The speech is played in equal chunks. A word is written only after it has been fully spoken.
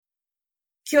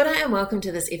Kia ora and welcome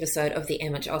to this episode of The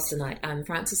Image Austenite. I'm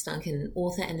Frances Duncan,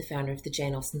 author and the founder of the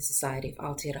Jane Austen Society of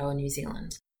Aotearoa, New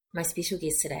Zealand. My special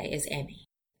guest today is Amy.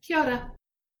 Kia ora.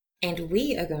 And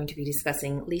we are going to be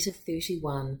discussing Letter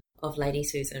 31 of Lady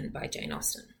Susan by Jane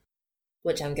Austen,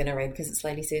 which I'm going to read because it's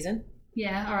Lady Susan.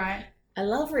 Yeah, all right. I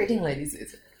love reading Lady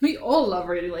Susan. We all love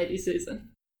reading Lady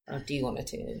Susan. Oh, do you want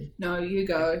to turn? No, you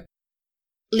go.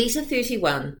 Letter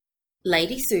 31.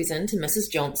 Lady Susan to Mrs.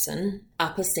 Johnson,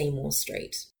 Upper Seymour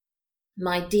Street.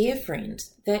 My dear friend,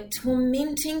 that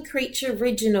tormenting creature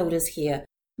Reginald is here.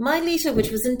 My letter, which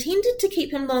was intended to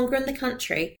keep him longer in the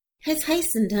country, has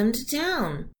hastened him to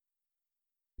town.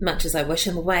 Much as I wish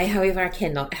him away, however, I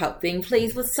cannot help being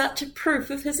pleased with such a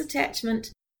proof of his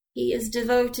attachment. He is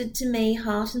devoted to me,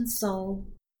 heart and soul.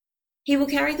 He will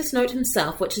carry this note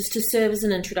himself, which is to serve as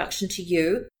an introduction to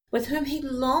you, with whom he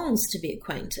longs to be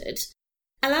acquainted.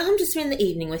 Allow him to spend the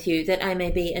evening with you, that I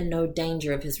may be in no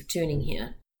danger of his returning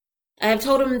here. I have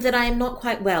told him that I am not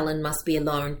quite well and must be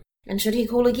alone, and should he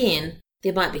call again,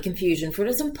 there might be confusion, for it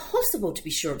is impossible to be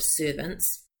sure of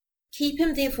servants. Keep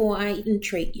him, therefore, I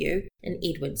entreat you, in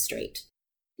Edward Street.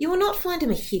 You will not find him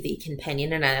a heavy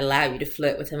companion, and I allow you to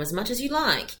flirt with him as much as you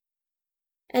like.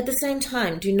 At the same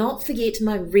time, do not forget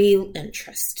my real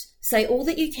interest. Say all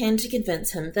that you can to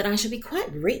convince him that I shall be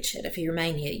quite wretched if he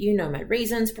remain here. You know my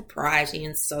reasons, propriety,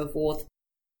 and so forth.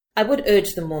 I would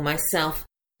urge them more myself,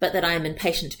 but that I am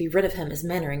impatient to be rid of him as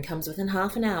Mannering comes within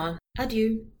half an hour.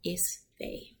 Adieu,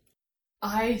 S.V.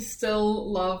 I still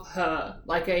love her.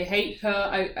 Like, I hate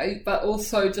her, but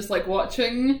also just, like,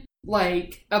 watching,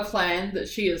 like, a plan that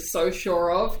she is so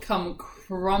sure of come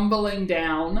crumbling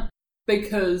down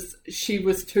because she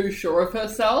was too sure of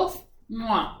herself.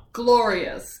 Mwah,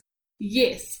 glorious.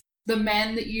 Yes, the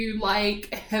man that you,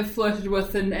 like, have flirted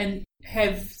with and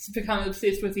have become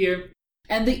obsessed with you,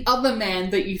 and the other man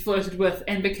that you flirted with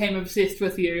and became obsessed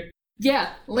with you.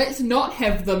 Yeah, let's not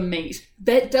have them meet.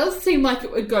 That does seem like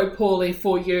it would go poorly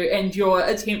for you and your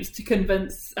attempts to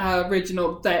convince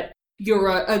Reginald that you're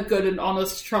a good and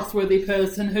honest, trustworthy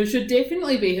person who should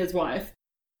definitely be his wife.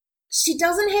 She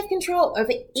doesn't have control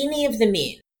over any of the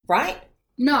men, right?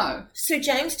 No. Sir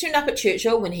James turned up at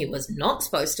Churchill when he was not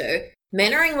supposed to.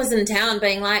 Mannering was in town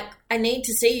being like, I need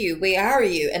to see you, where are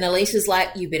you? And Elise is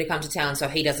like, you better come to town so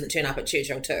he doesn't turn up at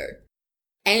Churchill too.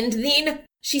 And then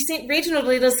she sent Reginald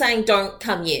letters saying, don't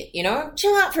come yet,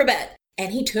 chill out for a bit.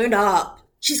 And he turned up.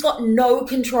 She's got no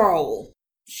control.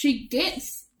 She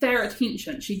gets their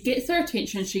attention. She gets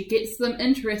them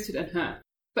interested in her.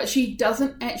 But she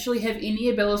doesn't actually have any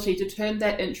ability to turn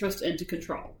that interest into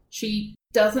control. She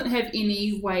doesn't have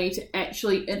any way to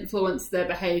actually influence their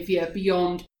behaviour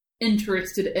beyond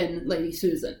interested in Lady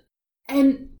Susan.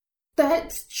 And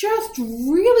that's just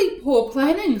really poor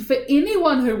planning for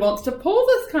anyone who wants to pull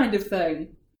this kind of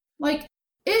thing. Like,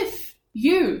 if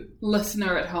you,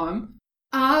 listener at home,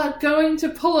 are going to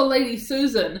pull a Lady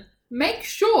Susan, make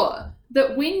sure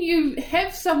that when you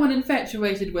have someone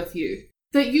infatuated with you,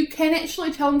 that you can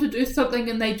actually tell them to do something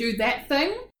and they do that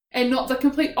thing, and not the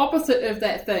complete opposite of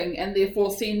that thing, and therefore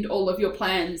send all of your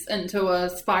plans into a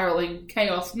spiraling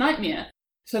chaos nightmare,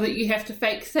 so that you have to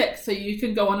fake sick so you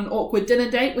can go on an awkward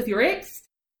dinner date with your ex?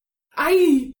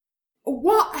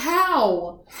 What?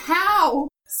 How?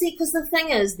 See, because the thing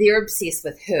is, they're obsessed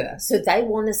with her, so they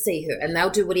want to see her, and they'll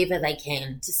do whatever they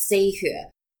can to see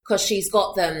her, because she's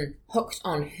got them hooked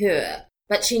on her,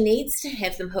 but she needs to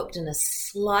have them hooked in a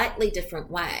slightly different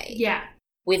way. Yeah.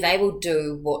 Where they will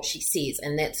do what she says,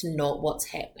 and that's not what's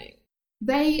happening.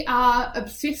 They are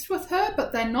obsessed with her,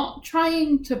 but they're not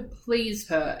trying to please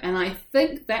her, and I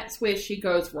think that's where she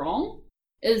goes wrong,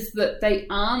 is that they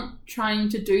aren't trying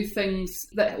to do things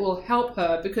that will help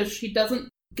her, because she doesn't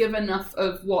give enough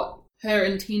of what her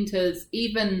intent is,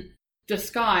 even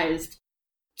disguised,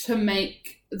 to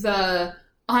make the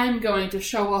I'm going to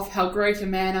show off how great a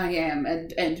man I am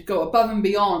and go above and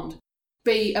beyond,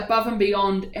 be above and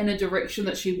beyond in a direction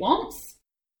that she wants.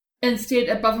 Instead,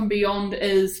 above and beyond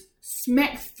is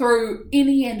smack through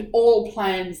any and all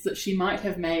plans that she might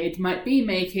have made, might be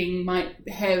making, might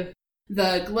have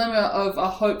the glimmer of a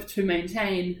hope to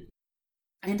maintain.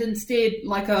 And instead,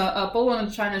 like a bull in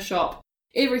a china shop,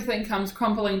 everything comes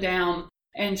crumbling down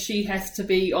and she has to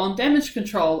be on damage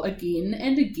control again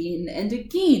and again and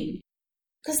again.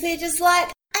 Because they're just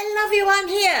like, I love you, I'm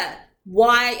here.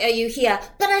 Why are you here?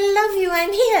 But I love you,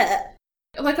 I'm here.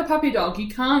 Like a puppy dog, you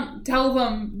can't tell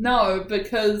them no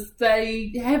because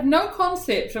they have no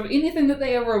concept of anything that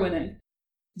they are ruining.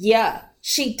 Yeah,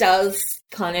 she does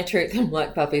kind of treat them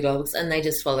like puppy dogs and they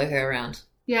just follow her around.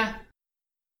 Yeah.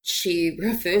 She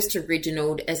refers to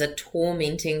Reginald as a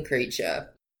tormenting creature.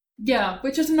 Yeah,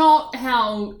 which is not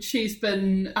how she's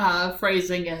been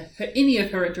phrasing any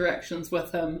of her interactions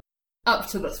with him up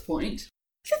to this point.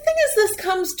 The thing is, this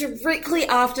comes directly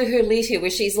after her letter where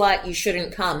she's like, you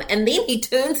shouldn't come. And then he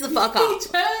turns the fuck up. He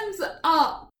turns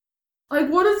up. Like,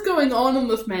 what is going on in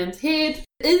this man's head?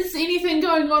 Is anything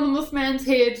going on in this man's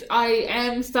head? I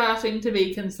am starting to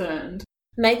be concerned.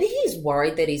 Maybe he's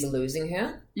worried that he's losing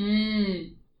her.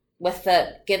 With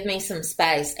the, give me some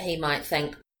space, he might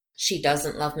think, she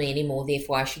doesn't love me anymore,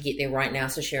 therefore I should get there right now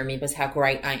so she remembers how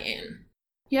great I am.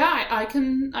 Yeah, I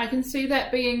can see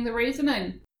that being the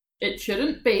reasoning. It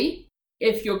shouldn't be.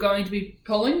 If you're going to be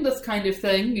pulling this kind of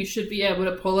thing, you should be able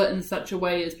to pull it in such a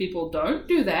way as people don't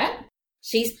do that.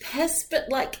 She's pissed, but,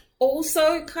 like,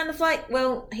 also kind of like,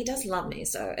 well, he does love me,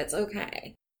 so it's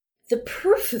okay. The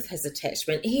proof of his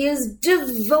attachment, he is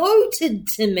devoted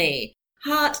to me,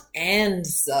 heart and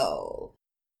soul.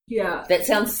 Yeah. That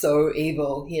sounds so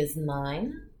evil. He is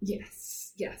mine.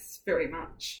 Yes, very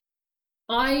much.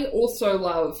 I also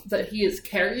love that he is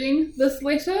carrying this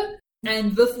letter,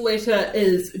 and this letter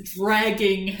is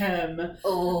dragging him.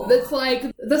 Oh. It's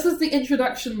like, this is the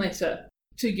introduction letter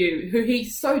to you, who he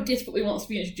so desperately wants to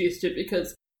be introduced to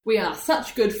because we are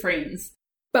such good friends.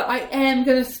 But I am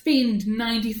going to spend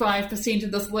 95%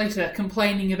 of this letter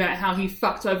complaining about how he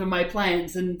fucked over my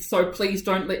plans, and so please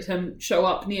don't let him show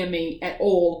up near me at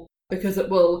all, because it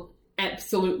will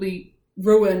absolutely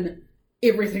ruin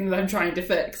everything that I'm trying to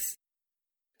fix.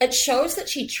 It shows that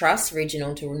she trusts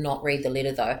Reginald to not read the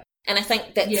letter, though. And I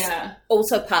think that's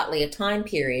also partly a time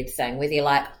period thing, where they're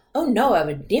like, oh no, I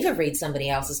would never read somebody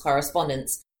else's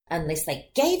correspondence unless they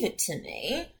gave it to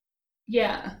me.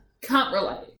 Yeah, can't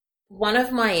relate. One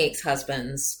of my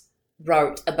ex-husbands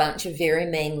wrote a bunch of very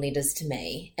mean letters to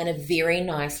me and a very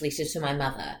nice letter to my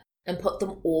mother and put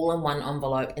them all in one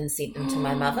envelope and sent them to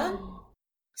my mother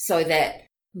so that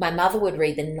my mother would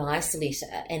read the nice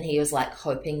letter, and he was like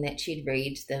hoping that she'd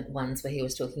read the ones where he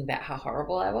was talking about how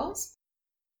horrible I was.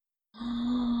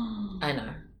 I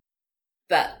know.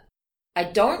 But I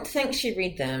don't think she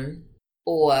read them,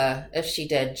 or if she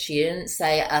did, she didn't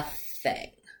say a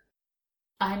thing.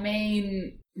 I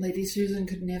mean, Lady Susan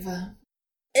could never.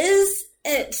 Is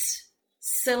it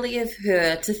silly of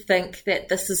her to think that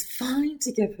this is fine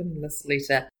to give him this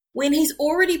letter when he's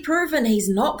already proven he's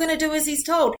not going to do as he's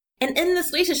told? And in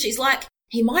this letter, she's like,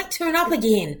 he might turn up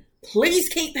again. Please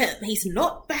keep him. He's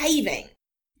not behaving.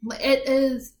 It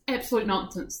is absolute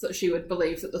nonsense that she would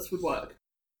believe that this would work.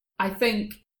 I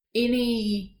think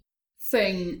anything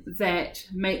that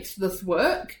makes this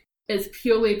work is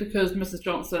purely because Mrs.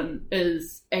 Johnson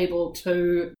is able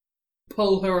to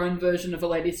pull her own version of a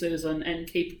Lady Susan and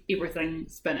keep everything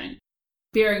spinning.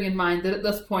 Bearing in mind that at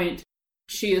this point,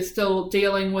 she is still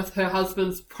dealing with her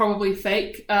husband's probably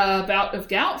fake bout of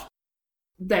gout.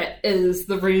 That is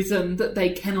the reason that they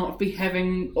cannot be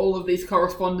having all of these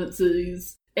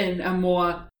correspondences in a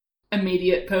more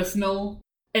immediate, personal,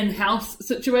 in-house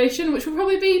situation, which would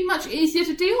probably be much easier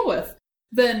to deal with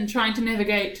than trying to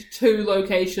navigate two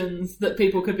locations that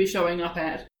people could be showing up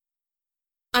at.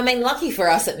 I mean, lucky for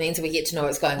us, it means we get to know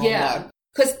what's going on, though.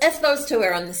 Because if those two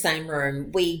are in the same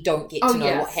room, we don't get to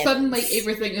know what happens. Suddenly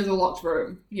everything is a locked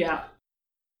room. Yeah.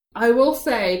 I will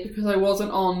say, because I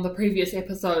wasn't on the previous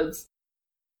episodes,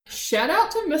 shout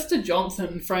out to Mr.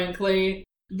 Johnson, frankly.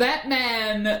 That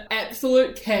man,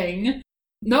 absolute king.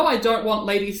 No, I don't want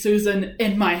Lady Susan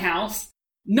in my house.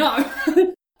 No.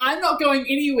 I'm not going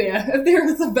anywhere. If there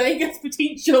is a vaguest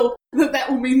potential that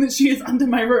will mean that she is under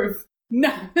my roof.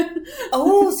 No.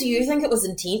 Oh, so you think it was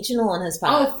intentional on his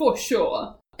part? Oh, for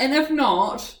sure. And if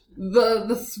not,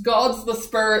 the gods, the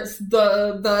spirits,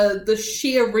 the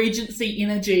sheer Regency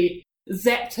energy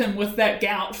zapped him with that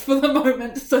gout for the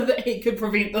moment so that he could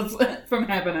prevent this from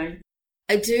happening.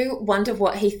 I do wonder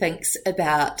what he thinks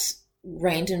about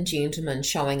random gentlemen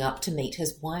showing up to meet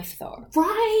his wife, though.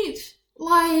 Right?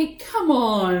 Like, come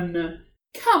on.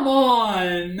 Come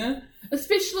on.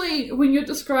 Especially when you're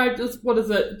described as, what is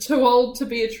it, too old to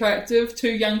be attractive,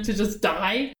 too young to just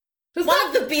die. One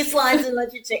of the best lines in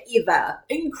literature ever.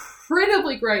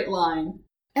 Incredibly great line.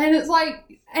 And it's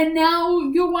like, and now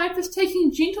your wife is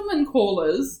taking gentleman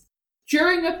callers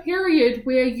during a period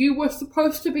where you were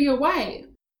supposed to be away.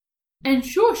 And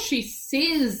sure, she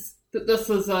says that this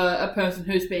is a person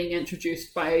who's being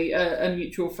introduced by a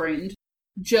mutual friend,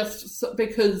 just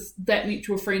because that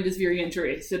mutual friend is very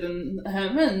interested in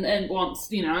him and wants,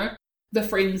 you know, the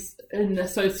friends and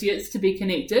associates to be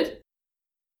connected.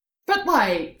 But,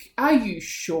 like, are you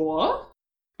sure?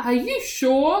 Are you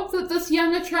sure that this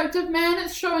young, attractive man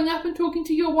is showing up and talking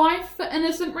to your wife for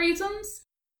innocent reasons?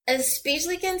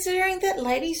 Especially considering that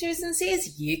Lady Susan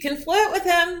says you can flirt with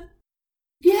him.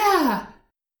 Yeah.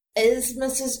 Is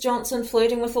Mrs. Johnson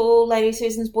flirting with all Lady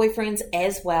Susan's boyfriends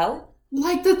as well?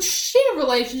 Like, the sheer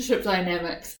relationship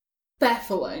dynamics,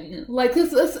 baffling. Like,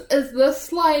 is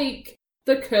this like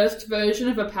the cursed version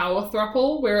of a power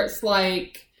throuple, where it's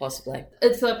like... Possibly.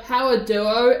 It's a power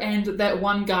duo and that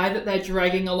one guy that they're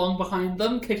dragging along behind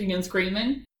them, kicking and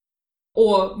screaming?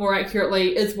 Or, more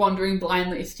accurately, is wandering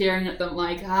blindly, staring at them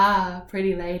like,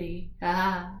 pretty lady,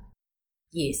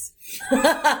 Yes.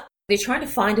 They're trying to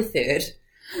find a third.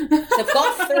 They've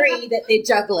got 3 that they're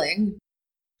juggling.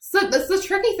 So that's the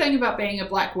tricky thing about being a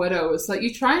Black Widow, is that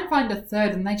you try and find a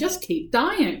third and they just keep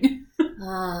dying.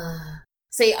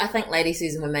 See, I think Lady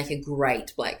Susan would make a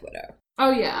great Black Widow.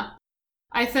 Oh yeah.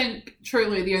 I think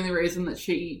truly the only reason that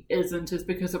she isn't is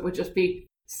because it would just be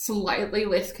slightly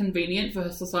less convenient for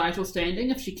her societal standing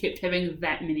if she kept having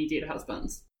that many dead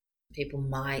husbands. People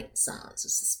might start to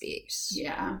suspect.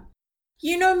 Yeah.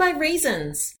 You know my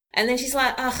reasons. And then she's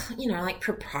like, like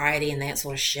propriety and that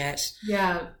sort of shit.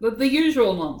 Yeah, the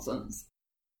usual nonsense.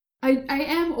 I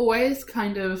am always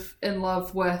kind of in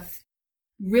love with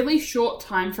really short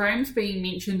time frames being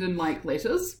mentioned in, like,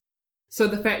 letters. So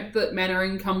the fact that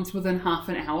Mannering comes within half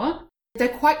an hour, they're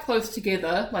quite close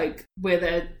together, like, where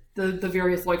they're the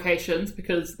various locations,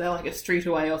 because they're like a street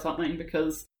away or something,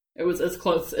 because it was as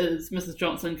close as Mrs.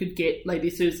 Johnson could get Lady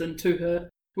Susan to her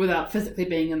without physically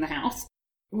being in the house.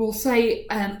 We'll say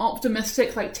an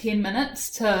optimistic, 10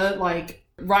 minutes to,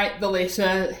 write the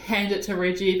letter, hand it to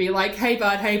Reggie, be like, hey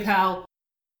bud, hey pal,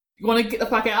 you want to get the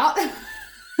fuck out?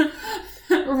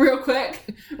 Real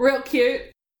quick, real cute.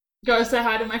 Go say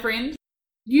hi to my friend.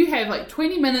 You have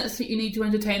 20 minutes that you need to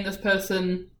entertain this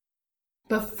person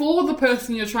before the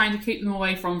person you're trying to keep them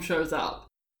away from shows up.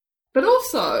 But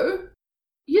also,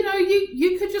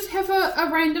 you could just have a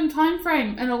random time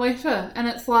frame in a letter, and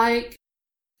it's like,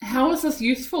 how is this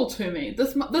useful to me?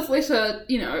 This letter,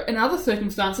 in other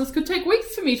circumstances, could take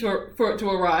weeks for it to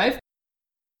arrive.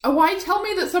 Why tell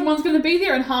me that someone's going to be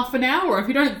there in half an hour if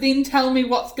you don't then tell me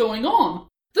what's going on?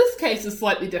 This case is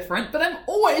slightly different, but I'm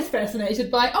always fascinated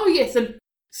by, oh yes, and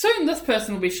soon this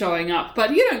person will be showing up,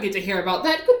 but you don't get to hear about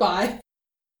that. Goodbye.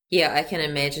 Yeah, I can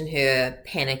imagine her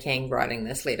panicking writing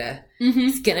this letter. Mm-hmm.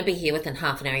 It's going to be here within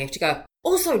half an hour. You have to go.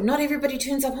 Also, not everybody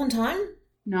turns up on time.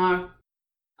 No.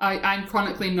 I'm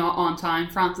chronically not on time.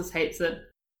 Francis hates it.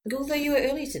 But although you were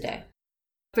early today.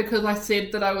 Because I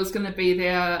said that I was going to be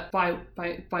there by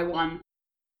 1.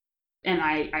 And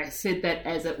I said that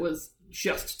as it was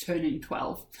just turning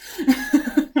 12.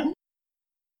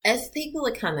 As people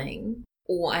are coming,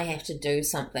 or I have to do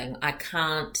something, I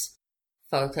can't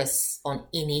focus on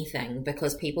anything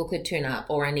because people could turn up,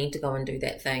 or I need to go and do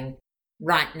that thing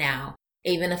right now,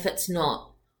 even if it's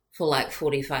not for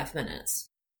 45 minutes.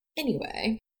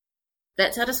 Anyway,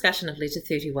 that's our discussion of Letter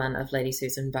 31 of Lady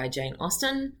Susan by Jane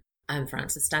Austen. I'm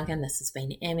Frances Duncan. This has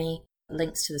been Emmy.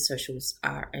 Links to the socials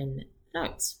are in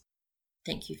notes.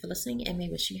 Thank you for listening, and we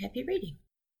wish you happy reading.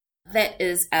 That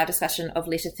is our discussion of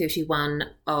Letter 31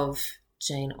 of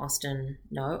Jane Austen.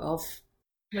 No, of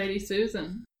Lady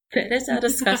Susan. That is our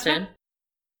discussion.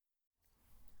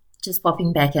 Just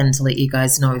popping back in to let you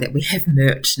guys know that we have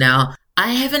merch now.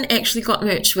 I haven't actually got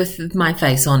merch with my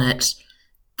face on it.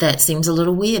 That seems a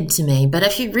little weird to me, but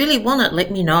if you really want it,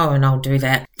 let me know and I'll do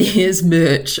that. There's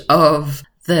merch of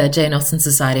the Jane Austen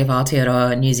Society of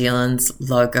Aotearoa New Zealand's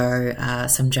logo,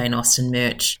 some Jane Austen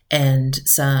merch, and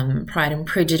some Pride and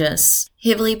Prejudice,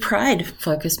 heavily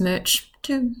Pride-focused merch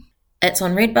too. It's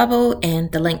on Redbubble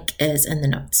and the link is in the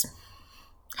notes.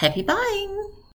 Happy buying!